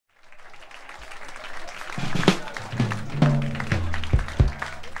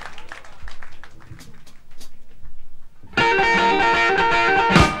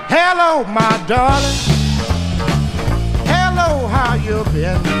Hello, my darling. Hello, how you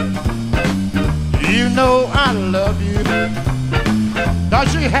been? You know I love you.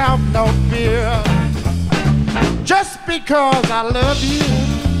 Don't you have no fear? Just because I love you,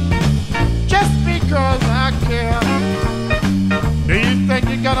 just because I care. Do you think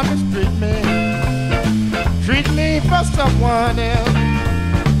you're gonna mistreat me? Treat me for someone else?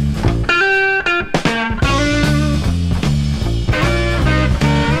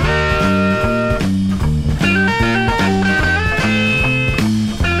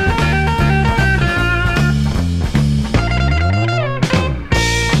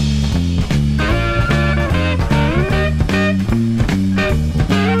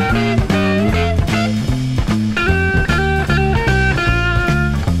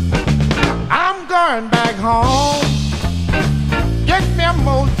 Back home, get me a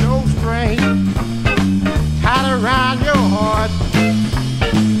mojo string tied around your heart.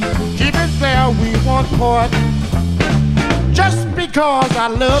 Keep it there, we won't part. Just because I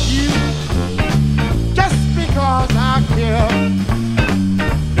love you, just because I care.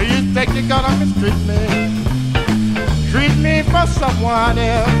 Do you think you're gonna mistreat me? Treat me for someone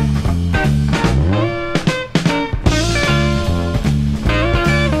else?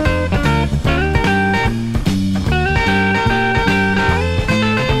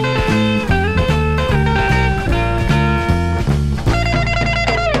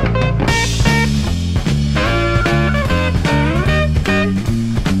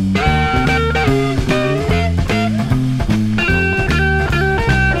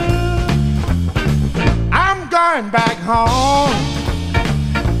 Back home,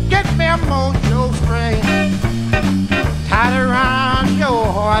 get me a mojo string tied around your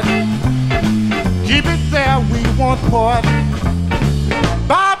heart. Keep it there, we won't part.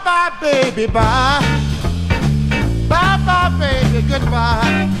 Bye bye baby, bye. Bye bye baby,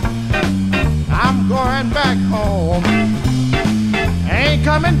 goodbye. I'm going back home, ain't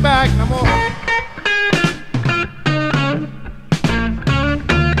coming back no more.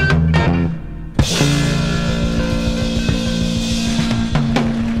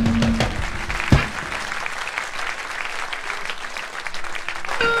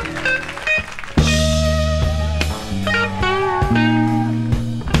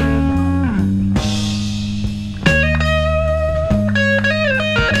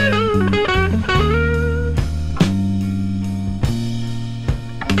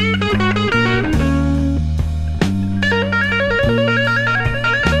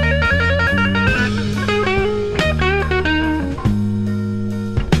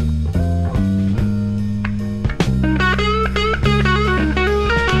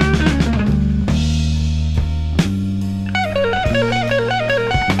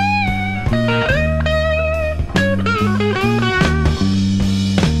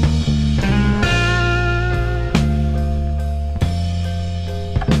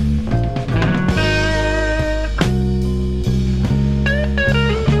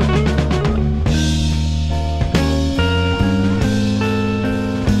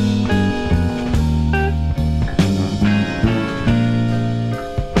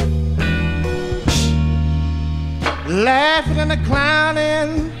 Laughing and a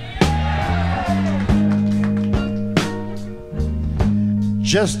clowning,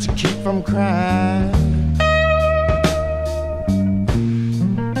 just to keep from crying.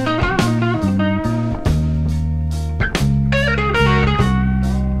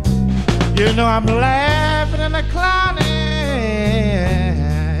 You know I'm laughing and a clowning,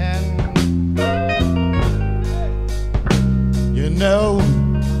 you know,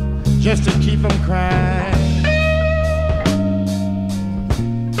 just to keep from crying.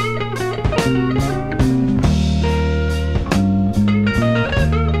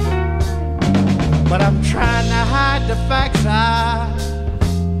 But I'm trying to hide the facts.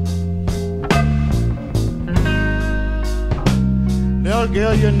 Little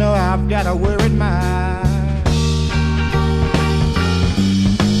girl, you know I've got a worried mind.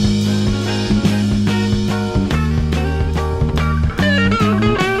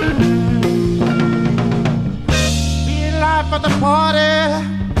 Being live for the party,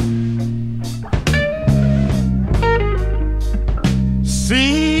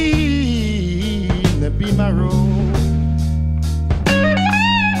 seem to be my role.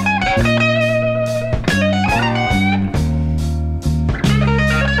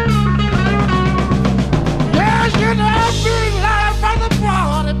 Yes, you know, being live for the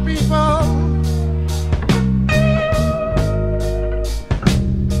party, people.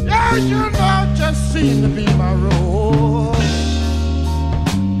 Yes, you know, just seem to be my role.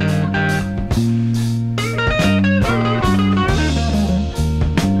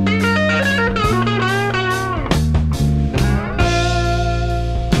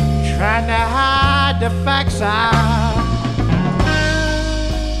 the facts are.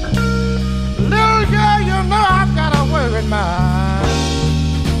 Little girl, you know I've got a worried mind.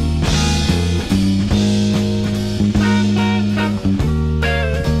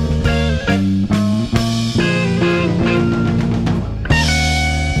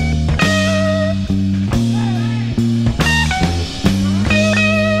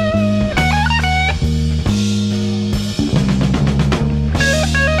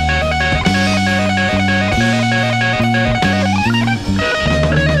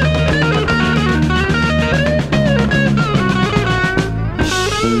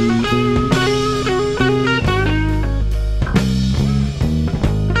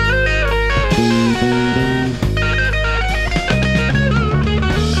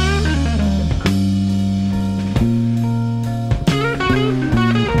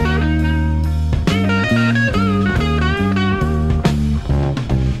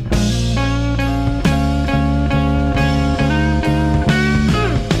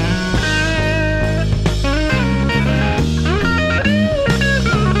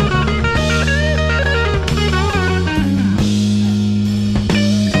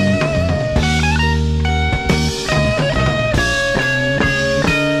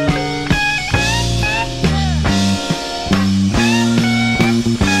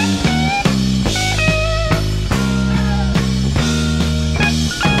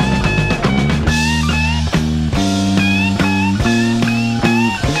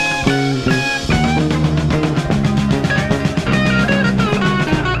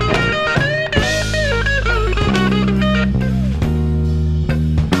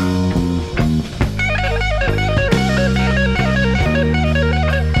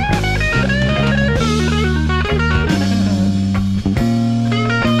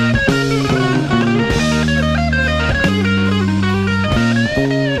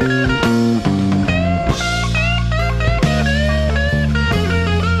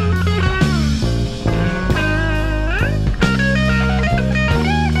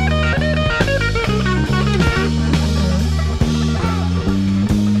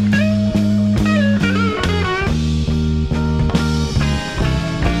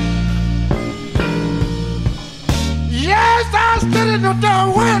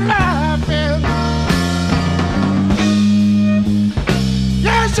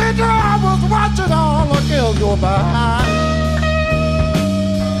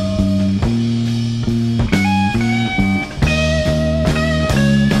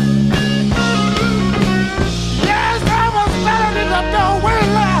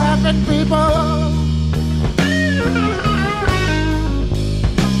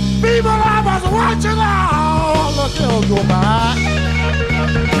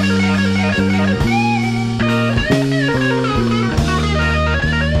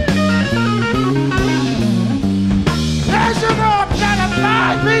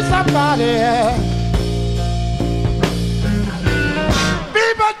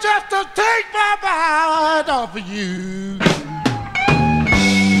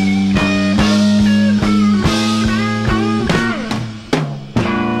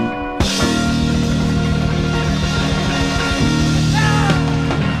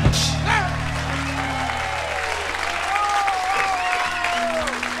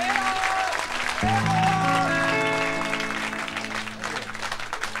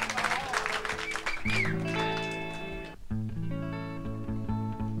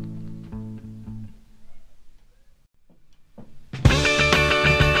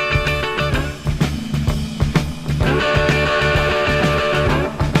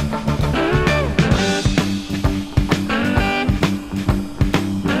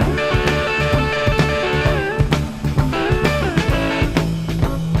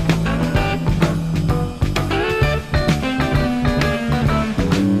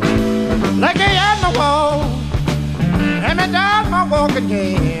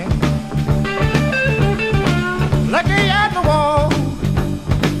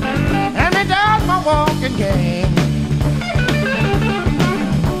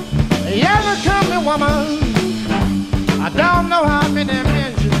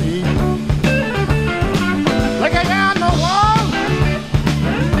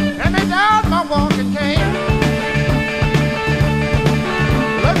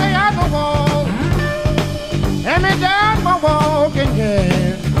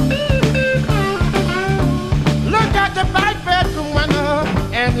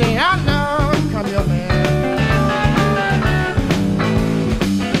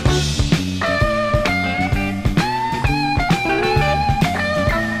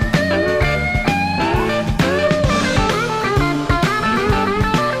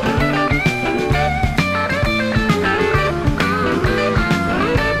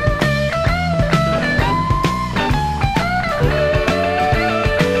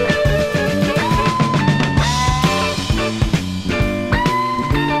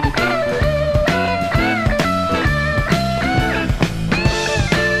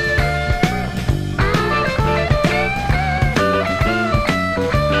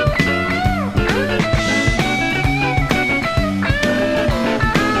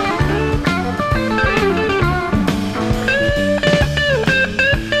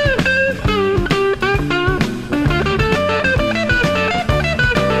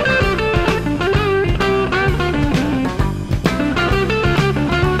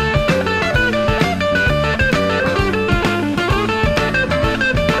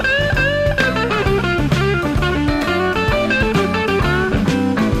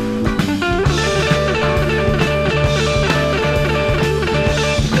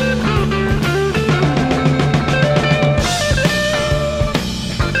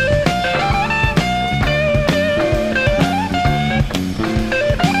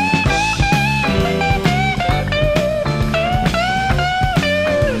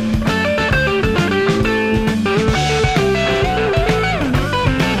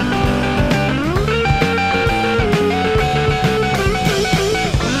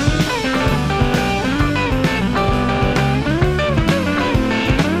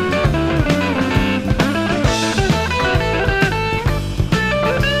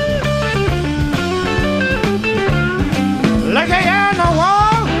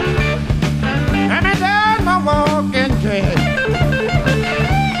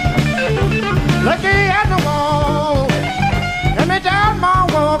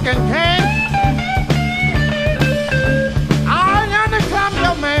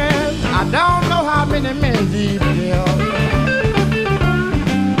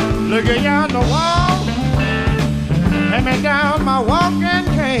 Looking on the wall, hand me down my walking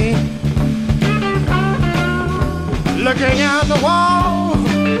cane. Looking on the wall,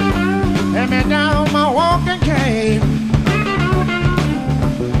 hand me down my walking cane.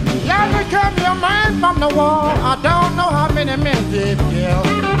 Let me come your man from the wall. I don't know how many men did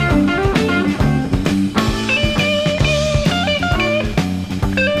kill.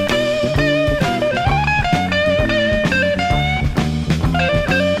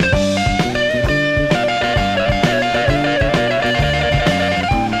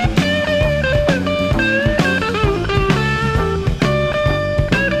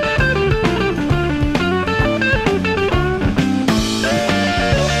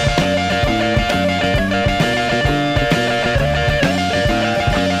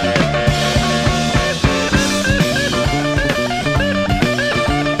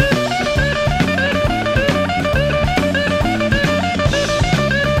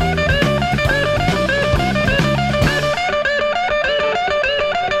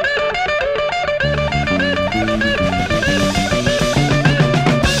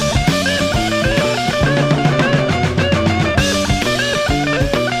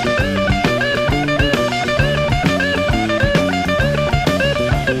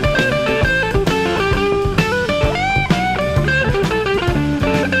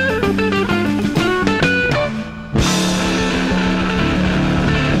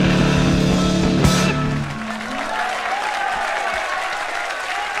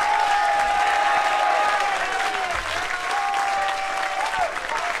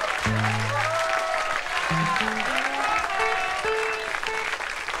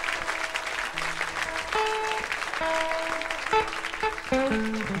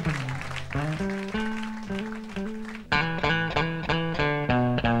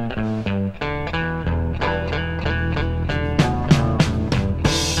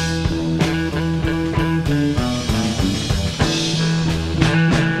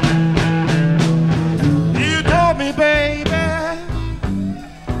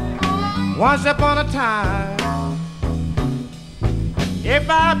 Once upon a time, if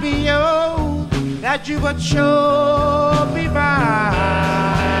I be yours, that you would sure be mine.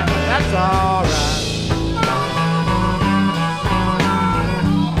 That's all right.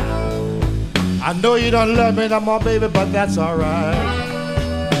 I know you don't love me no more, baby, but that's all right.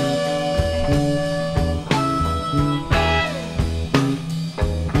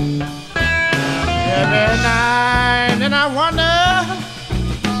 Every night, and I wonder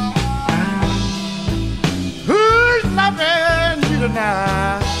loving you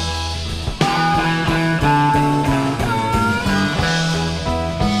tonight.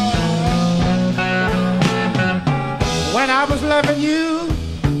 When I was loving you,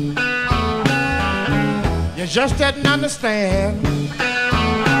 you just didn't understand.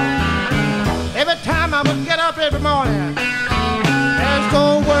 Every time I would get up every morning, as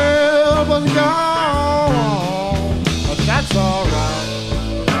the world was gone. But that's all right.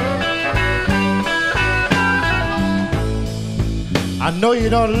 I know you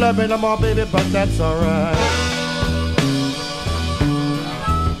don't love me no more, baby, but that's all right.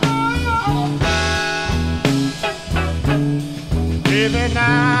 Every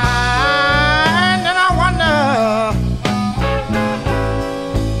night, and I wonder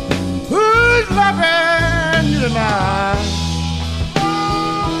who's loving you tonight.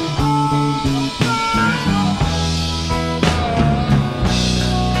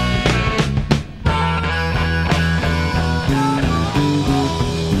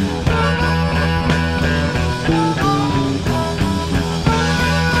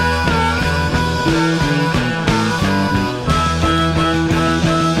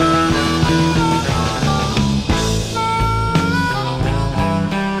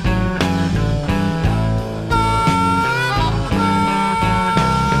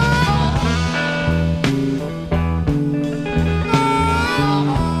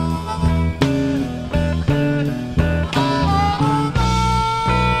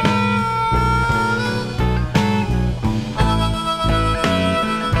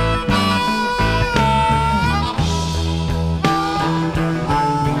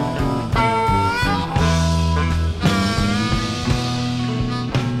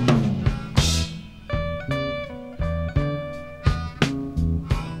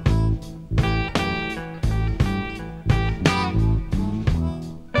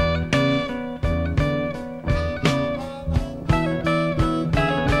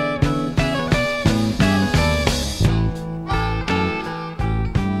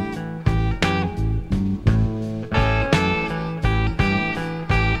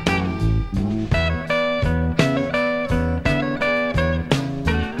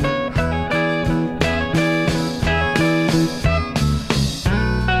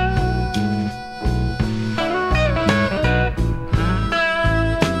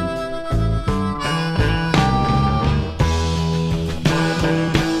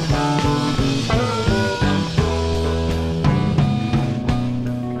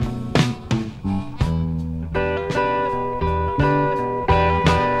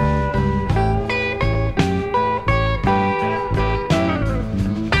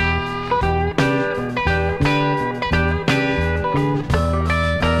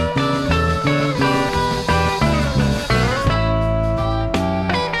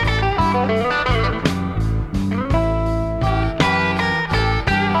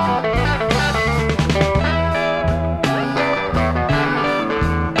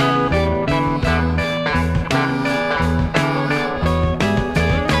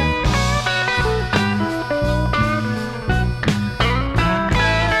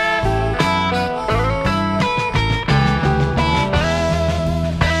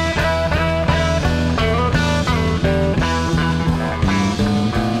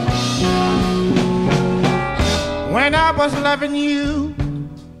 was loving you,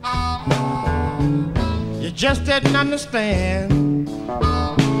 you just didn't understand.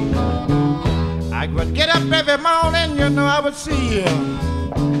 I would get up every morning, you know I would see you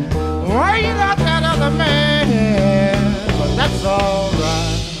worrying about that other man, but that's all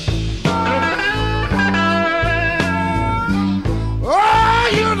right. Oh,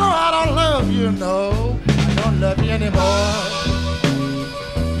 you know I don't love you, no, I don't love you anymore.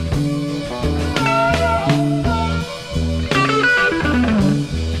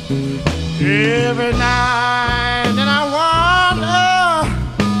 Every night and I wonder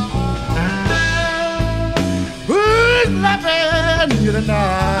who's loving you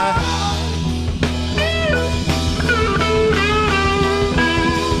tonight.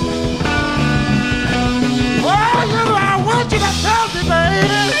 Oh, you know I want you to tell me,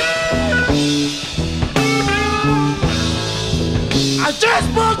 baby. I just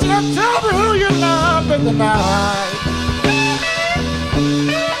want you to tell me who you love tonight.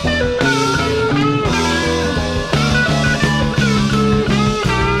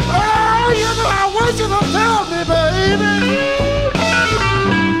 You don't tell me, baby,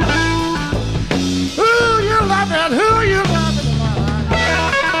 who you loving, who you loving tonight.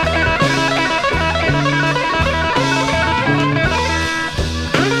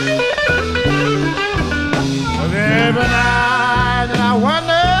 Every night and I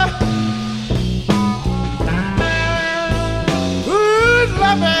wonder who's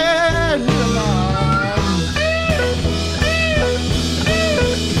loving you tonight.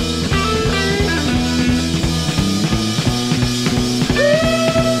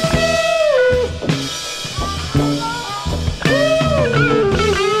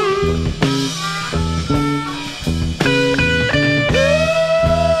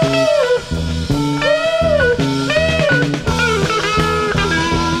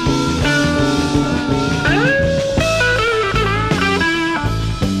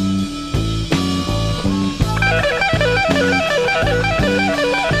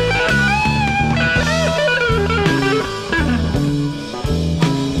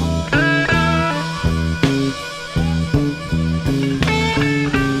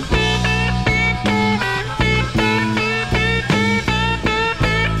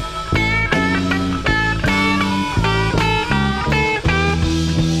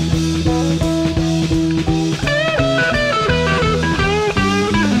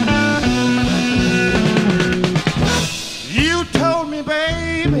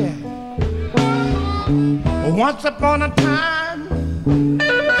 Once upon a time,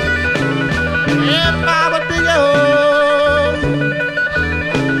 if I would be yours,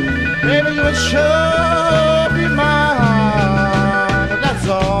 maybe you would sure be mine. But that's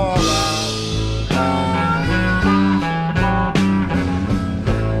all right.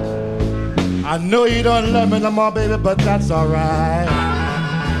 I know you don't love me no more, baby, but that's all right.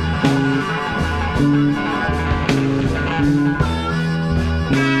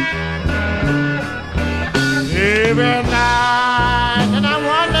 Every night and I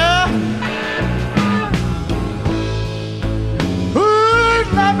wonder who's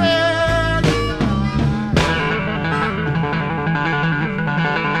loving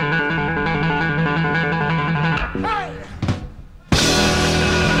hey.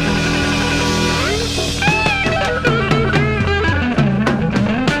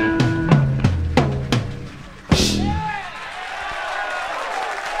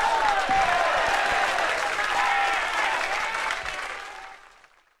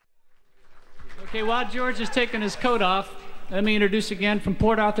 Okay, while George is taking his coat off, let me introduce again from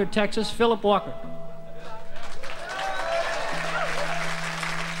Port Arthur, Texas, Phillip Walker.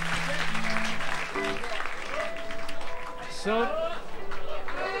 So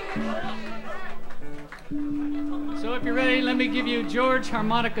if you're ready, let me give you George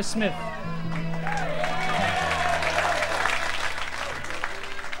Harmonica Smith.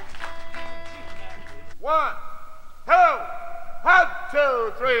 One,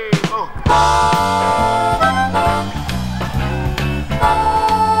 two, three, four.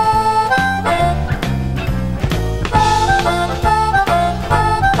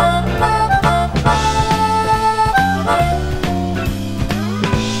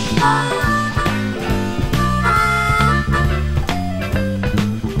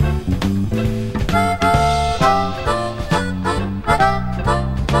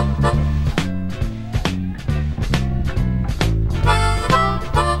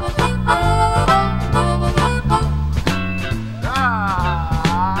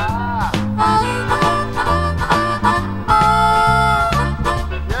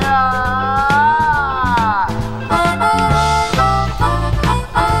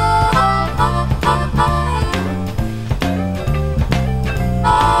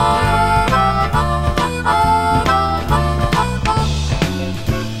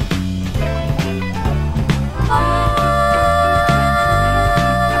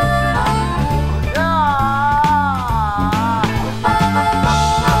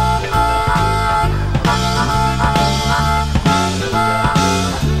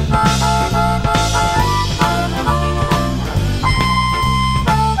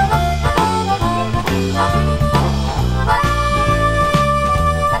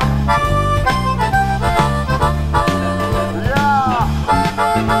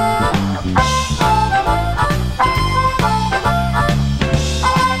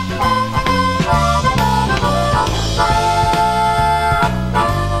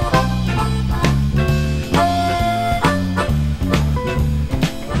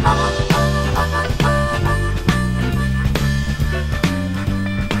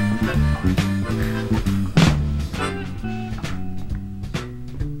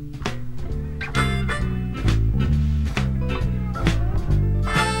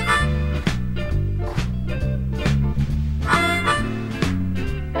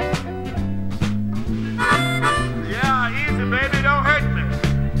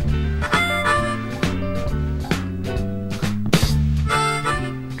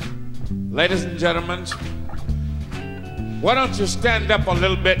 Ladies and gentlemen, why don't you stand up a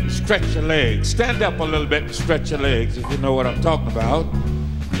little bit and stretch your legs? Stand up a little bit and stretch your legs, if you know what I'm talking about.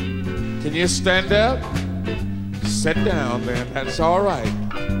 Can you stand up? Sit down then, that's all right.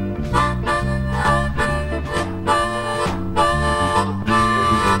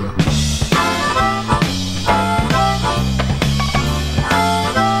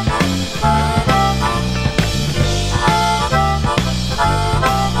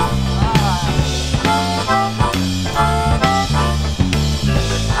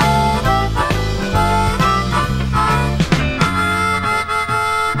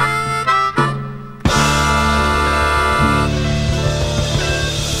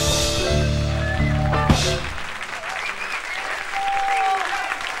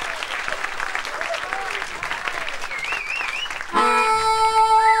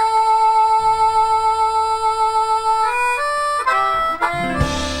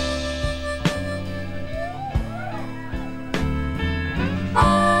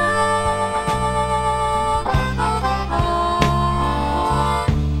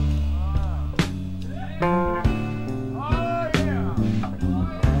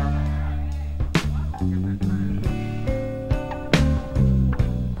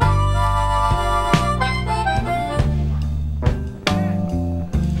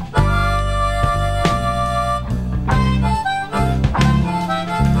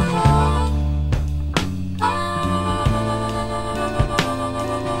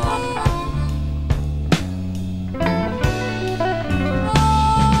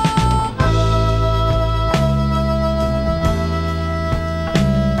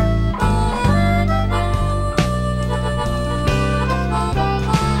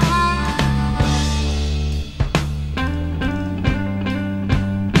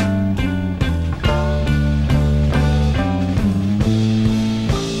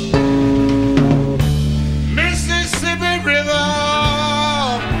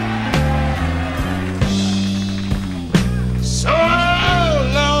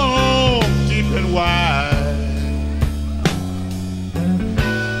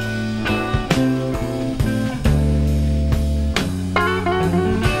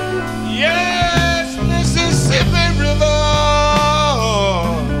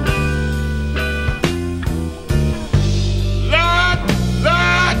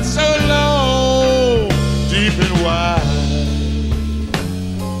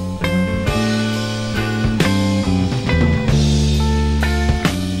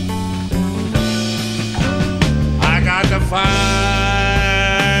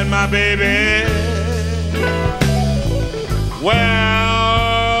 Find my baby.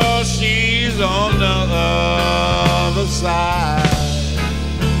 Well, she's on the other side.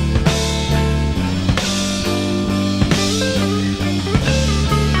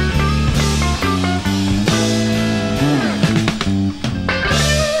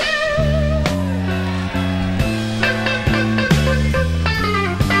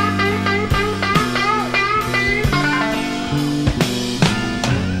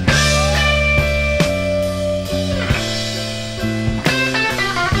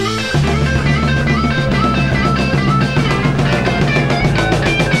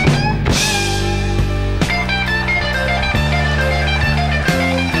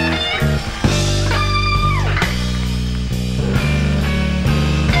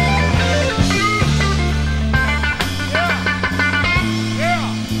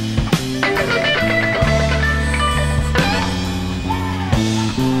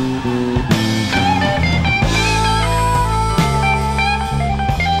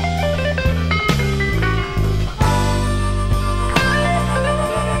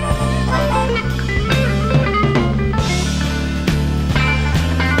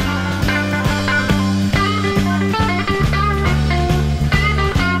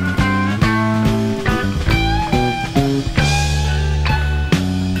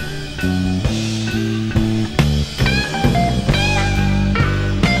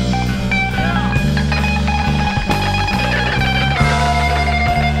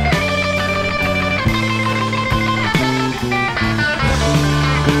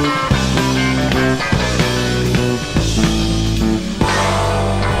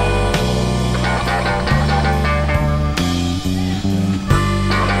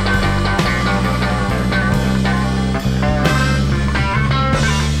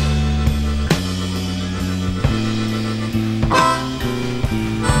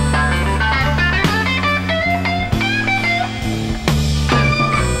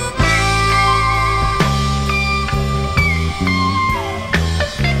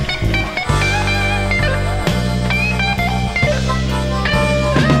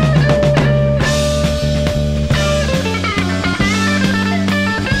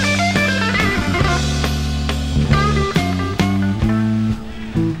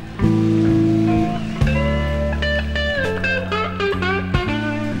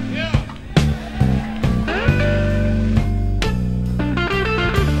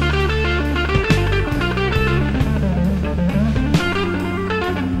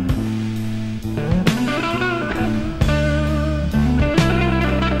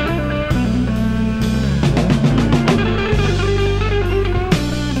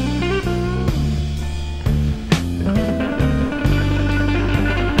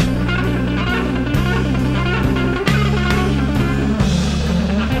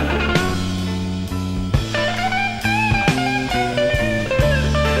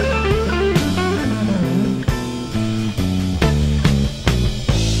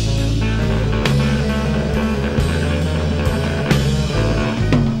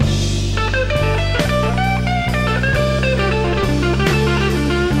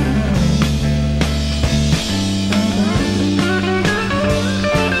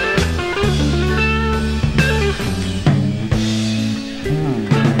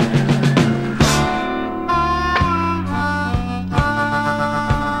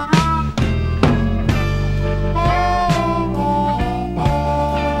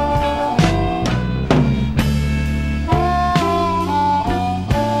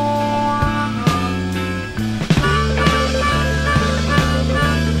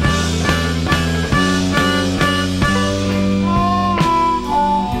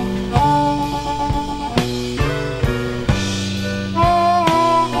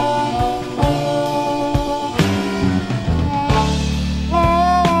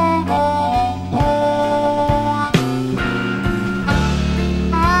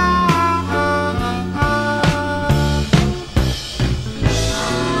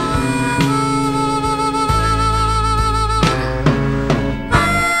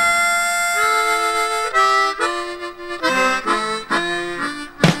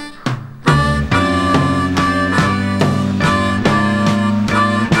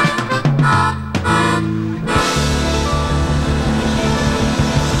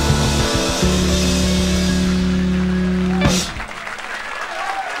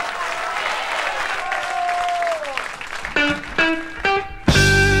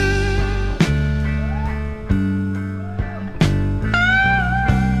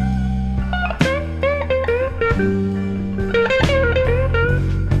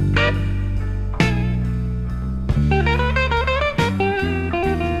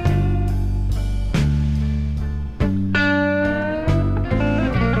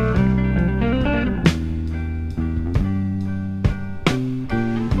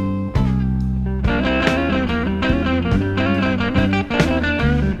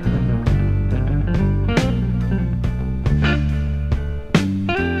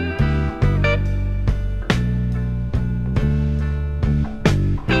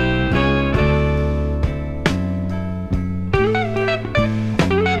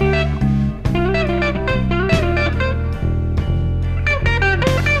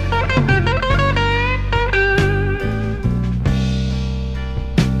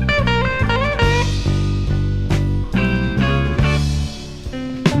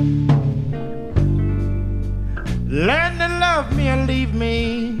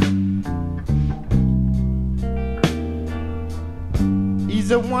 He's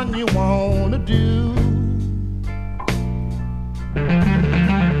the one you wanna do.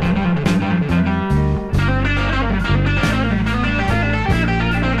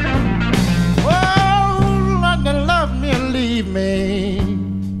 Oh, learn to love me and leave me.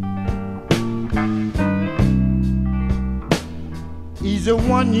 He's the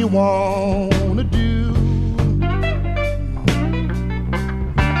one you wanna do.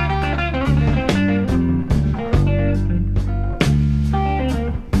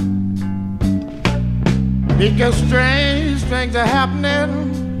 Because strange things are happening.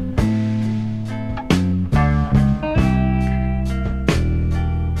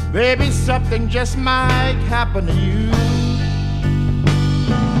 Baby, something just might happen to you.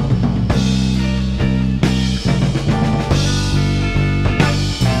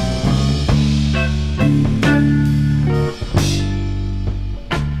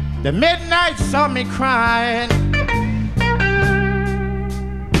 The midnight saw me crying,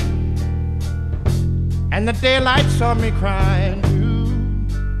 and the daylight saw me crying too.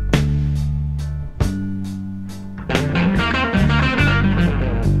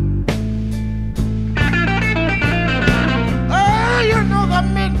 Oh, you know the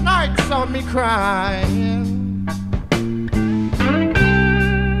midnight saw me crying,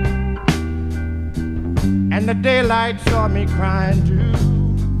 and the daylight saw me crying too.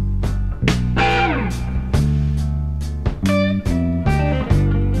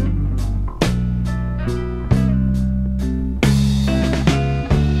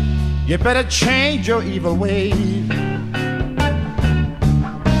 You better change your evil ways.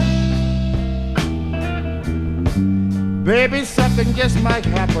 Baby, something just might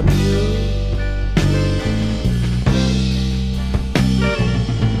happen to you.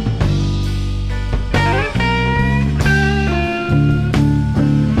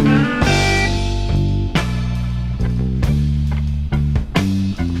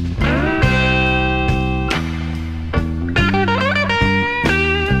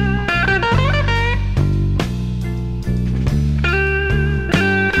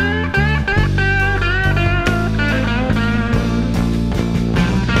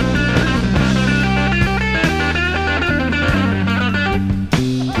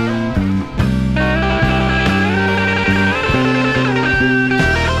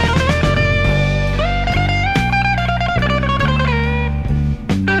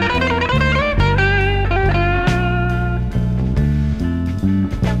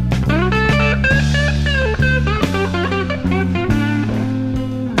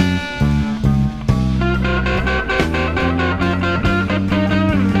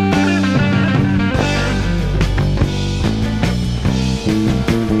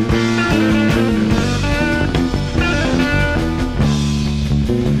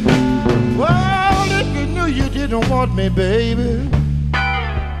 Me, baby,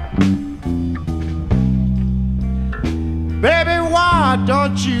 baby, why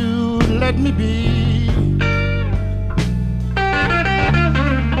don't you let me be?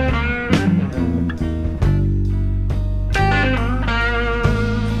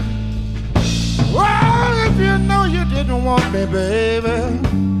 Well, if you know you didn't want me, baby,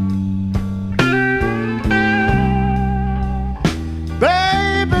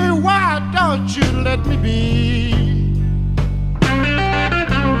 baby, why don't you let me be?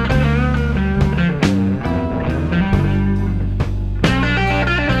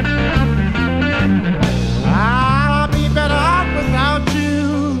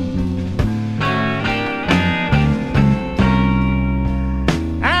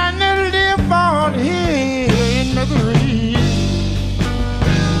 Let me be.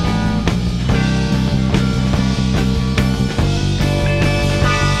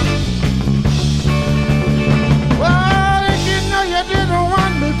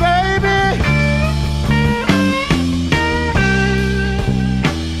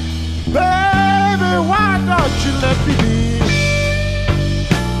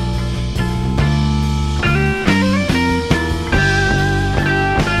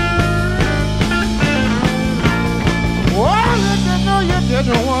 Oh, let me know you didn't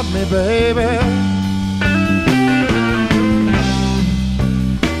want me, baby.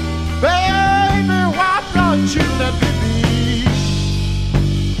 Baby, why don't you let me be?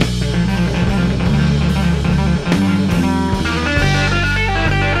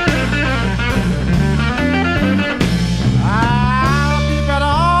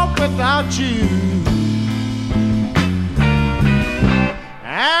 Without you,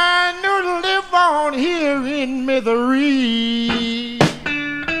 and to live on here in misery.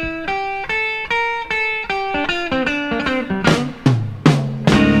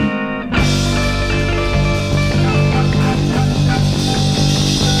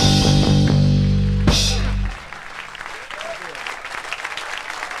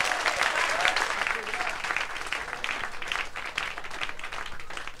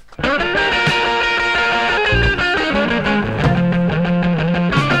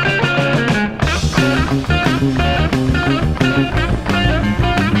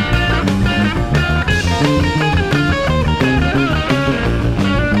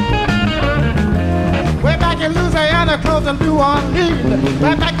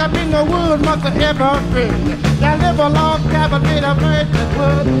 up in the woods must have evergreen. There live a log cabin made of virgin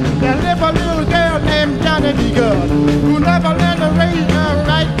wood. There live a little girl named Johnny B. Good, who never learned to raise her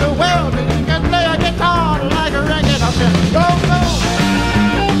right to well. But he can play a guitar like a record up there. Go, go,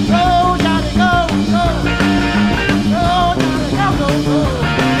 go, Johnny, go, go. Go, Johnny, go, go, go.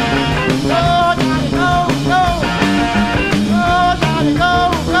 Go, Johnny, go, go. Go, Johnny, go,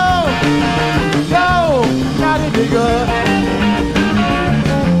 go. Go, Johnny, be good.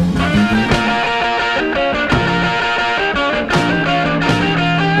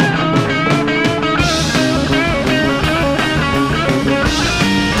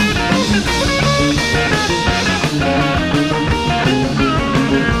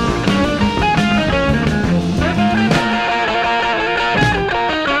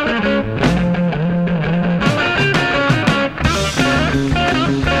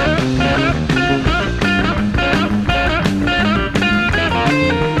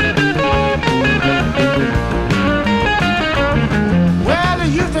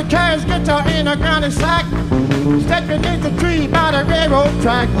 In a granny sack, set beneath the tree by the railroad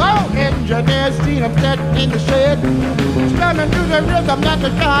track. Oh, engineers seen him sitting in the shed, strumming to the rhythm that the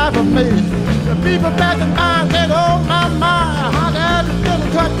driver made. The people passing by said, oh my, how that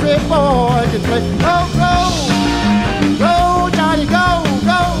little country boy can play. Go, go, go, Johnny, go,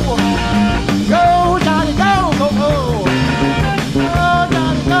 go. Go, Johnny, go, go, go. Go,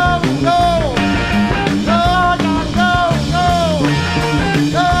 Johnny, go, go. Go, Johnny, go, go.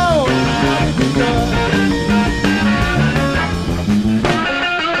 Go.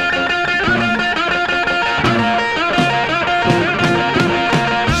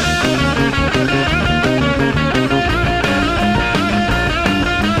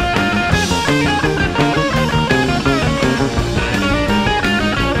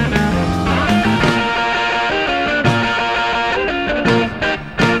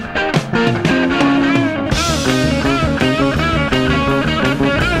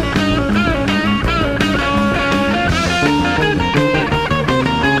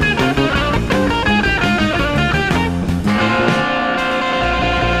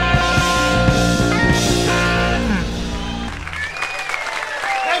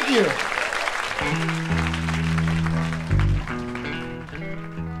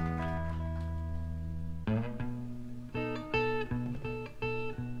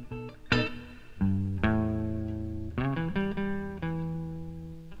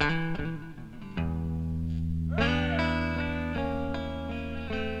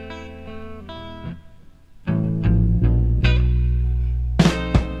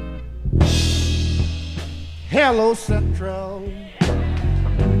 Hello, Central.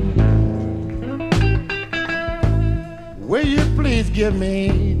 Will you please give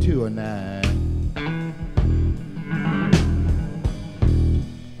me 2 a night?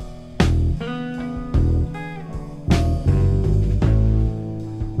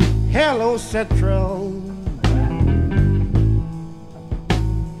 Hello, Central.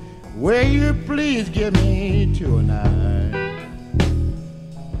 Will you please give me 2 a night?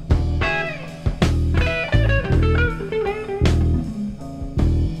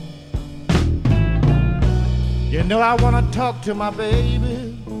 You know I want to talk to my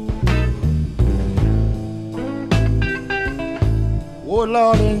baby. Oh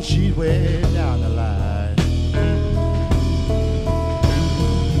Lord, and she's way down the line.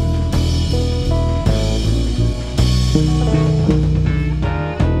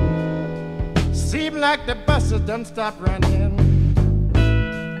 Seem like the buses done stop running.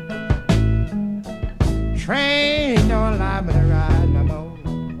 Train don't allow me to ride no more.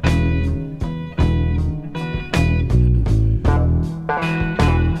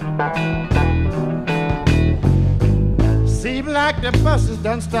 Seem like the buses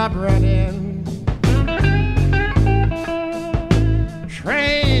done stop running.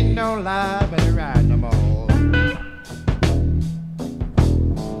 Train don't lie, but they ride no more.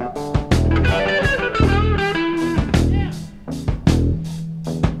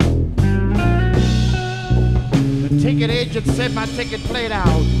 The ticket agent said my ticket played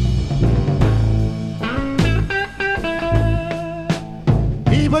out.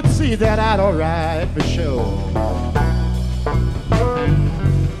 He would see that I don't ride for sure.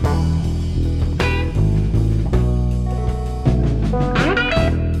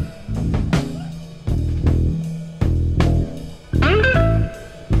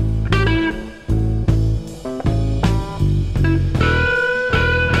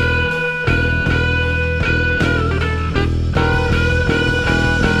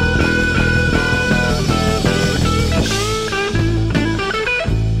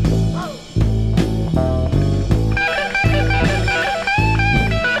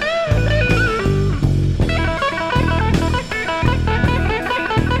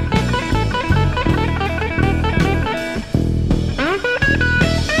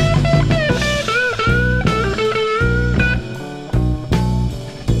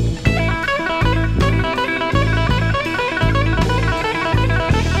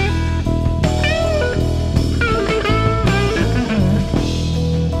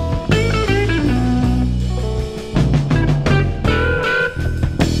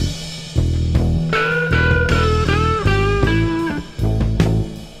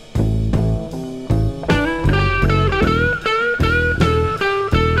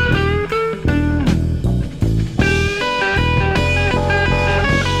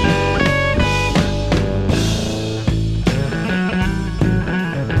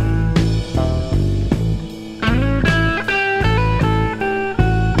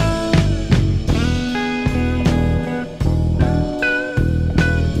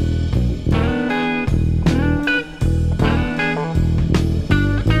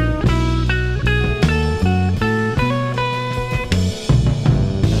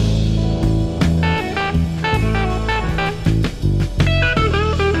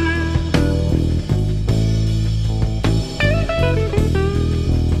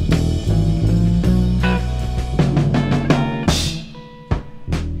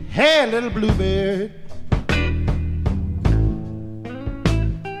 bluebird,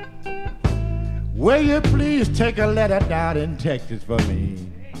 will you please take a letter down in Texas for me?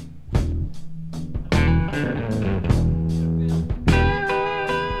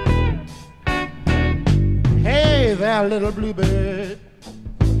 Hey there, little bluebird,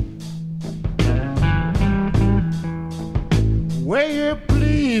 will you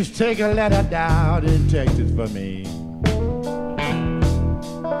please take a letter down in Texas for me?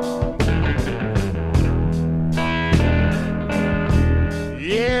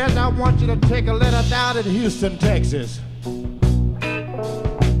 Yes, I want you to take a letter down in Houston, Texas.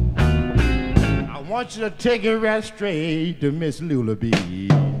 I want you to take it right straight to Miss Lullaby.